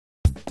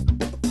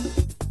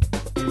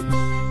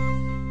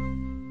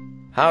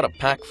How to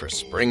pack for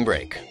spring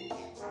break.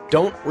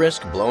 Don't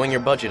risk blowing your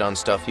budget on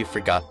stuff you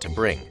forgot to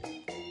bring.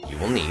 You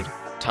will need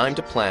time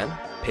to plan,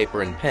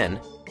 paper and pen,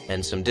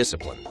 and some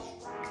discipline.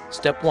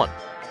 Step 1.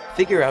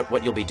 Figure out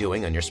what you'll be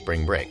doing on your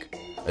spring break.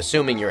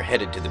 Assuming you're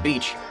headed to the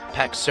beach,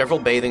 pack several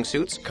bathing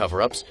suits,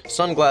 cover-ups,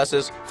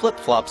 sunglasses,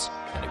 flip-flops,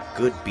 and a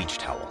good beach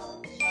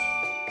towel.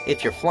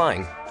 If you're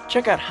flying,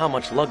 check out how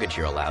much luggage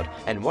you're allowed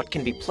and what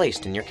can be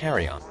placed in your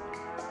carry-on.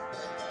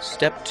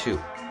 Step 2.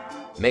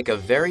 Make a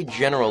very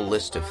general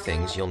list of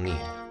things you'll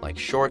need, like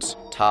shorts,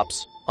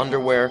 tops,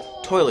 underwear,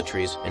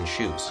 toiletries, and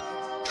shoes.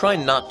 Try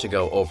not to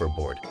go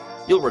overboard.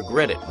 You'll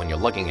regret it when you're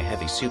lugging a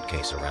heavy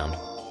suitcase around.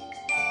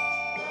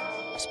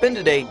 Spend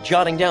a day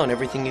jotting down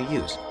everything you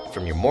use,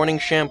 from your morning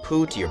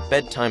shampoo to your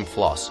bedtime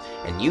floss,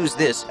 and use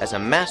this as a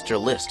master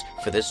list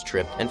for this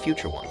trip and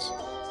future ones.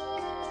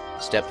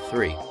 Step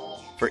 3.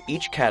 For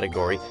each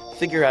category,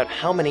 figure out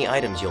how many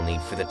items you'll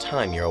need for the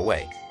time you're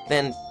away,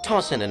 then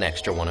toss in an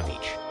extra one of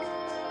each.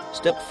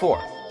 Step 4.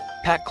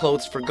 Pack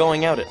clothes for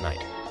going out at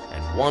night,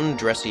 and one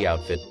dressy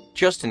outfit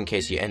just in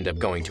case you end up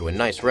going to a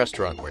nice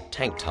restaurant where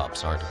tank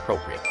tops aren't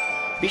appropriate.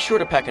 Be sure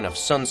to pack enough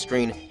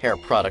sunscreen, hair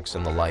products,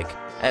 and the like,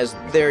 as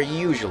they're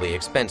usually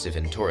expensive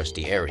in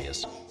touristy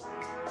areas.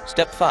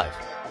 Step 5.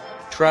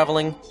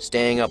 Traveling,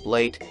 staying up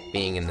late,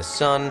 being in the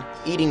sun,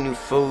 eating new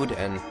food,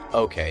 and,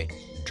 okay,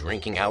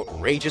 drinking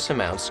outrageous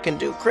amounts can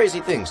do crazy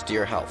things to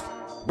your health.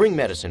 Bring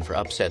medicine for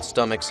upset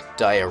stomachs,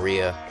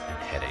 diarrhea, and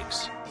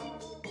headaches.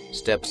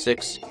 Step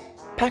 6.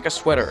 Pack a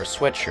sweater or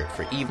sweatshirt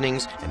for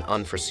evenings, an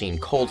unforeseen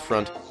cold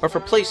front, or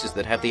for places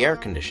that have the air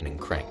conditioning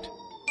cranked.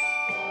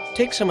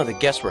 Take some of the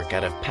guesswork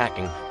out of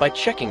packing by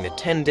checking the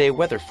 10-day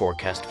weather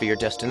forecast for your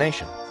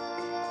destination.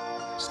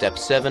 Step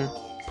 7.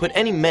 Put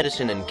any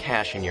medicine and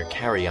cash in your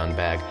carry-on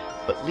bag,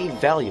 but leave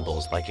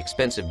valuables like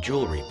expensive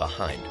jewelry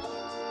behind.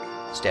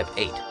 Step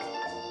 8.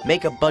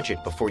 Make a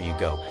budget before you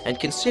go, and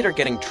consider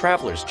getting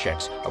traveler's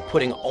checks or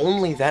putting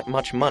only that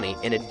much money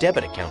in a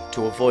debit account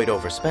to avoid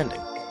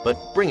overspending.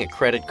 But bring a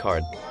credit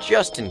card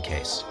just in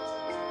case.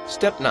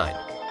 Step 9.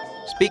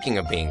 Speaking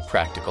of being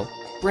practical,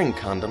 bring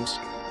condoms.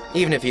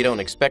 Even if you don't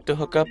expect to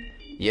hook up,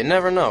 you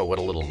never know what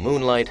a little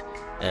moonlight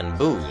and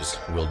booze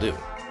will do.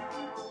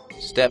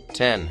 Step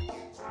 10.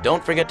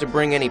 Don't forget to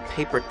bring any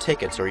paper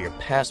tickets or your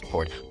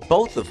passport,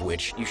 both of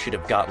which you should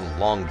have gotten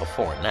long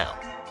before now.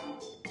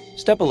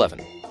 Step 11.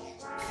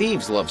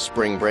 Thieves love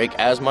spring break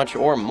as much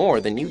or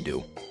more than you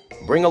do.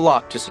 Bring a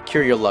lock to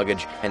secure your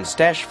luggage and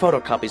stash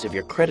photocopies of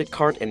your credit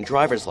card and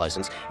driver's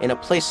license in a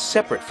place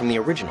separate from the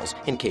originals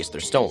in case they're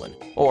stolen.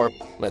 Or,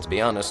 let's be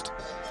honest,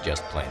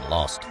 just plain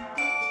lost.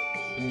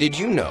 Did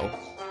you know?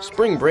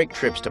 Spring break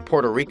trips to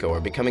Puerto Rico are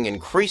becoming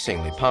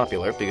increasingly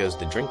popular because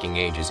the drinking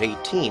age is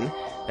 18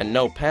 and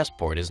no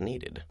passport is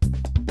needed.